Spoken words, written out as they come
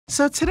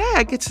So today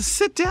I get to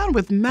sit down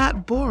with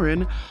Matt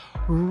Boren,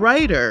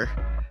 writer,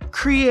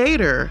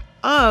 creator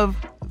of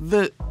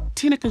the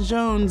Tinaca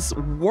Jones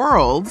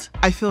world.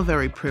 I feel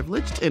very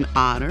privileged and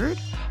honored.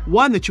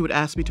 One, that you would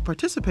ask me to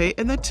participate,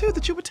 and then two,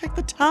 that you would take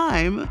the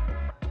time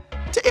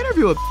to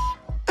interview a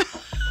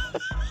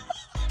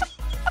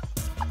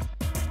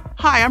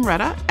Hi, I'm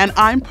Retta, and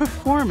I'm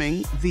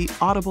performing the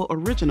Audible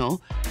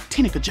original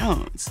Tinaca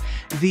Jones,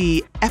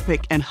 the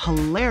epic and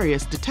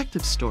hilarious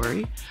detective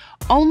story,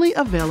 only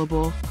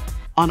available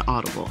on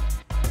Audible.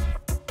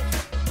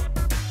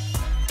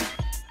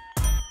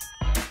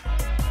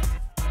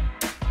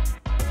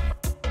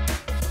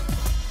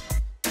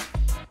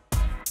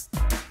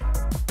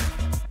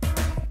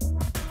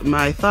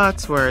 My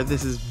thoughts were,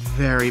 this is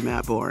very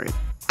Matt Boren.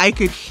 I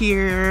could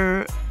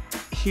hear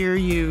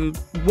you,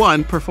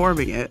 one,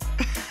 performing it.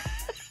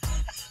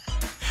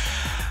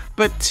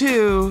 But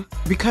two,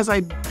 because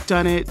I'd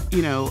done it,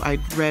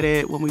 I'd read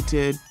it when we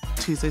did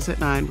Tuesdays at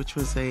 9, which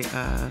was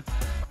a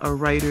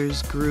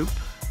writer's group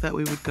that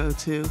we would go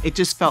to. It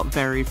just felt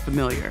very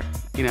familiar,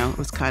 It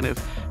was kind of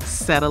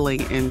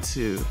settling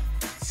into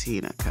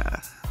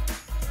Tinaca.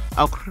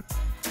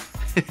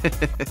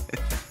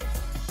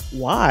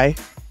 Why?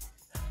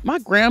 My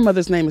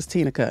grandmother's name is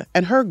Tinaca,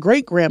 and her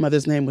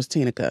great-grandmother's name was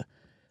Tinaca.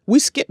 We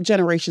skipped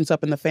generations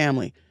up in the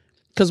family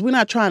because we're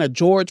not trying to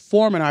George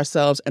Foreman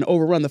ourselves and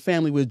overrun the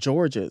family with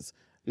Georges.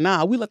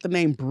 Nah, we let the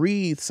name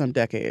breathe some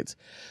decades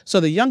so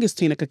the youngest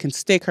Tinaca can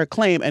stake her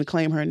claim and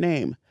claim her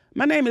name.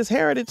 My name is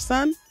Heritage,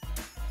 son.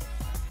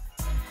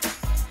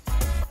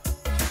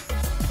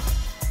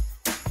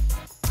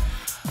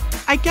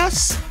 I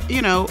guess,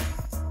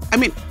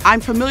 I'm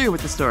familiar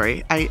with the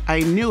story. I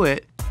knew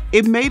it.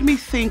 It made me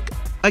think,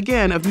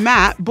 again, of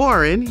Matt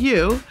Boren,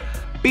 you,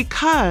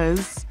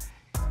 because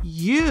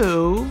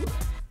you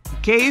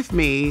gave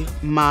me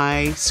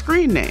my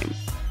screen name.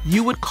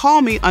 You would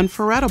call me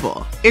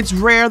Unforgettable. It's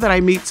rare that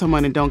I meet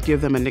someone and don't give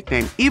them a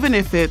nickname, even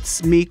if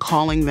it's me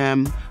calling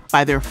them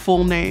by their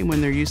full name when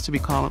they're used to be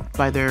called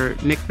by their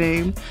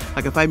nickname.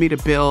 Like if I meet a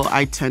Bill,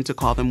 I tend to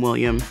call them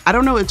William. I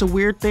don't know, it's a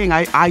weird thing.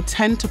 I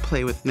tend to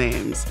play with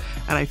names,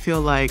 and I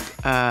feel like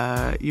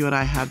you and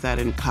I have that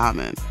in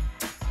common.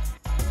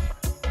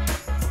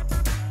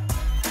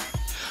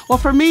 Well,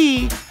 for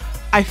me,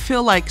 I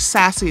feel like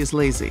sassy is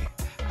lazy.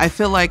 I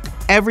feel like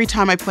every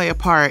time I play a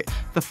part,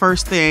 the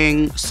first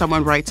thing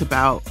someone writes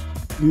about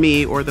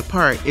me or the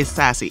part is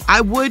sassy.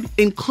 I would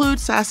include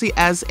sassy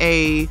as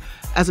a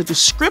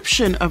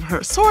description of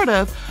her, sort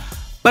of,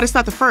 but it's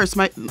not the first.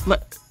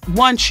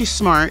 One, she's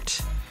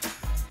smart.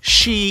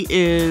 She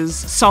is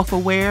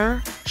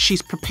self-aware.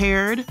 She's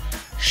prepared.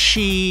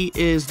 She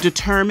is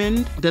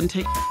determined. Doesn't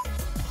take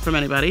from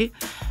anybody.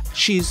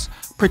 She's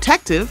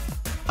protective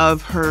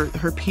of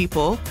her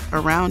people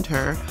around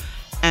her.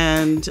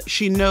 And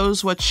she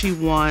knows what she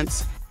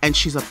wants, and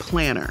she's a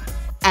planner.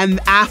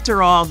 And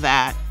after all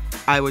that,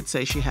 I would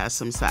say she has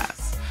some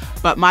sass.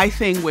 But my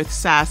thing with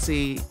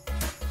sassy,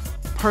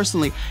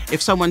 personally,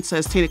 if someone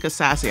says Tinaca's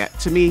sassy,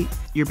 to me,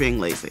 you're being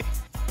lazy.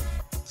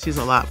 She's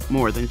a lot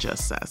more than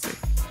just sassy.